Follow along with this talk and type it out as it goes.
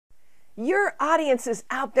Your audience is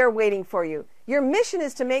out there waiting for you. Your mission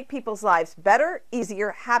is to make people's lives better,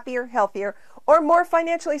 easier, happier, healthier, or more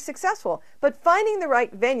financially successful. But finding the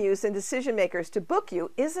right venues and decision makers to book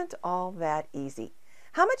you isn't all that easy.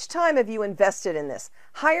 How much time have you invested in this,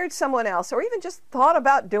 hired someone else, or even just thought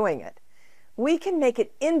about doing it? We can make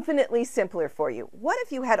it infinitely simpler for you. What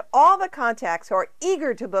if you had all the contacts who are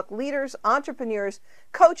eager to book leaders, entrepreneurs,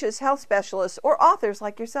 coaches, health specialists, or authors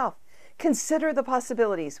like yourself? Consider the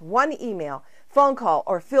possibilities. One email, phone call,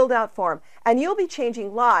 or filled out form, and you'll be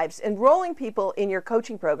changing lives, enrolling people in your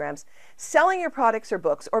coaching programs, selling your products or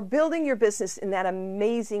books, or building your business in that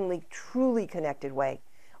amazingly, truly connected way.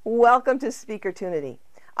 Welcome to SpeakerTunity.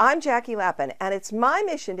 I'm Jackie Lappin, and it's my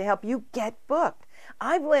mission to help you get booked.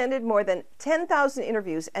 I've landed more than 10,000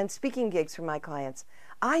 interviews and speaking gigs for my clients.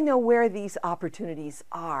 I know where these opportunities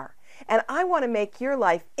are, and I want to make your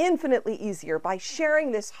life infinitely easier by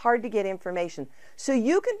sharing this hard-to-get information so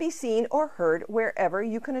you can be seen or heard wherever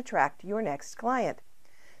you can attract your next client.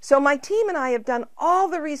 So my team and I have done all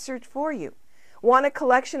the research for you. Want a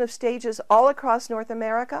collection of stages all across North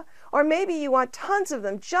America? Or maybe you want tons of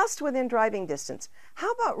them just within driving distance.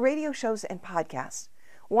 How about radio shows and podcasts?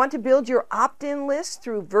 Want to build your opt-in list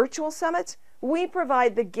through virtual summits? We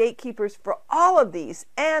provide the gatekeepers for all of these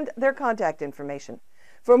and their contact information.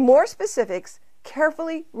 For more specifics,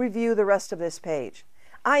 carefully review the rest of this page.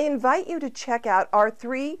 I invite you to check out our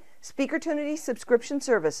 3 SpeakerTunity subscription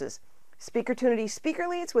services. SpeakerTunity Speaker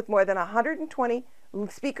Leads with more than 120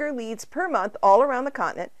 speaker leads per month all around the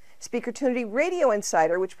continent. SpeakerTunity Radio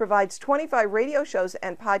Insider, which provides 25 radio shows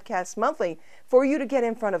and podcasts monthly for you to get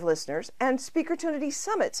in front of listeners. And SpeakerTunity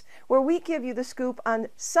Summits, where we give you the scoop on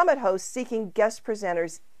summit hosts seeking guest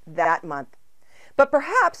presenters that month. But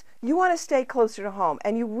perhaps you want to stay closer to home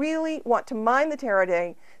and you really want to mine the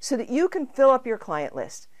territory so that you can fill up your client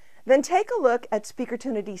list. Then take a look at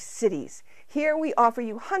SpeakerTunity Cities. Here we offer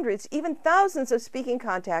you hundreds, even thousands of speaking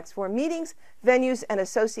contacts for meetings, venues, and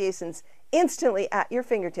associations instantly at your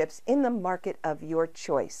fingertips in the market of your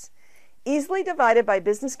choice. Easily divided by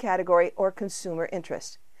business category or consumer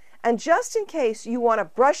interest. And just in case you want to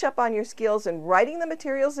brush up on your skills in writing the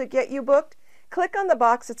materials that get you booked, click on the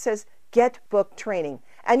box that says Get Booked Training,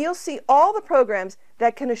 and you'll see all the programs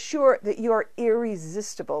that can assure that you are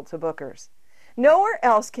irresistible to bookers. Nowhere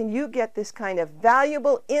else can you get this kind of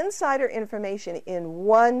valuable insider information in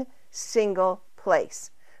one single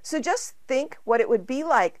place. So just think what it would be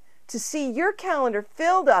like to see your calendar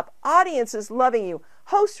filled up, audiences loving you,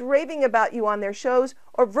 hosts raving about you on their shows,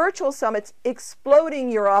 or virtual summits exploding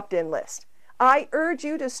your opt-in list. I urge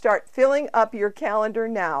you to start filling up your calendar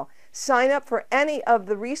now. Sign up for any of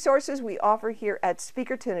the resources we offer here at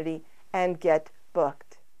SpeakerTunity and get booked.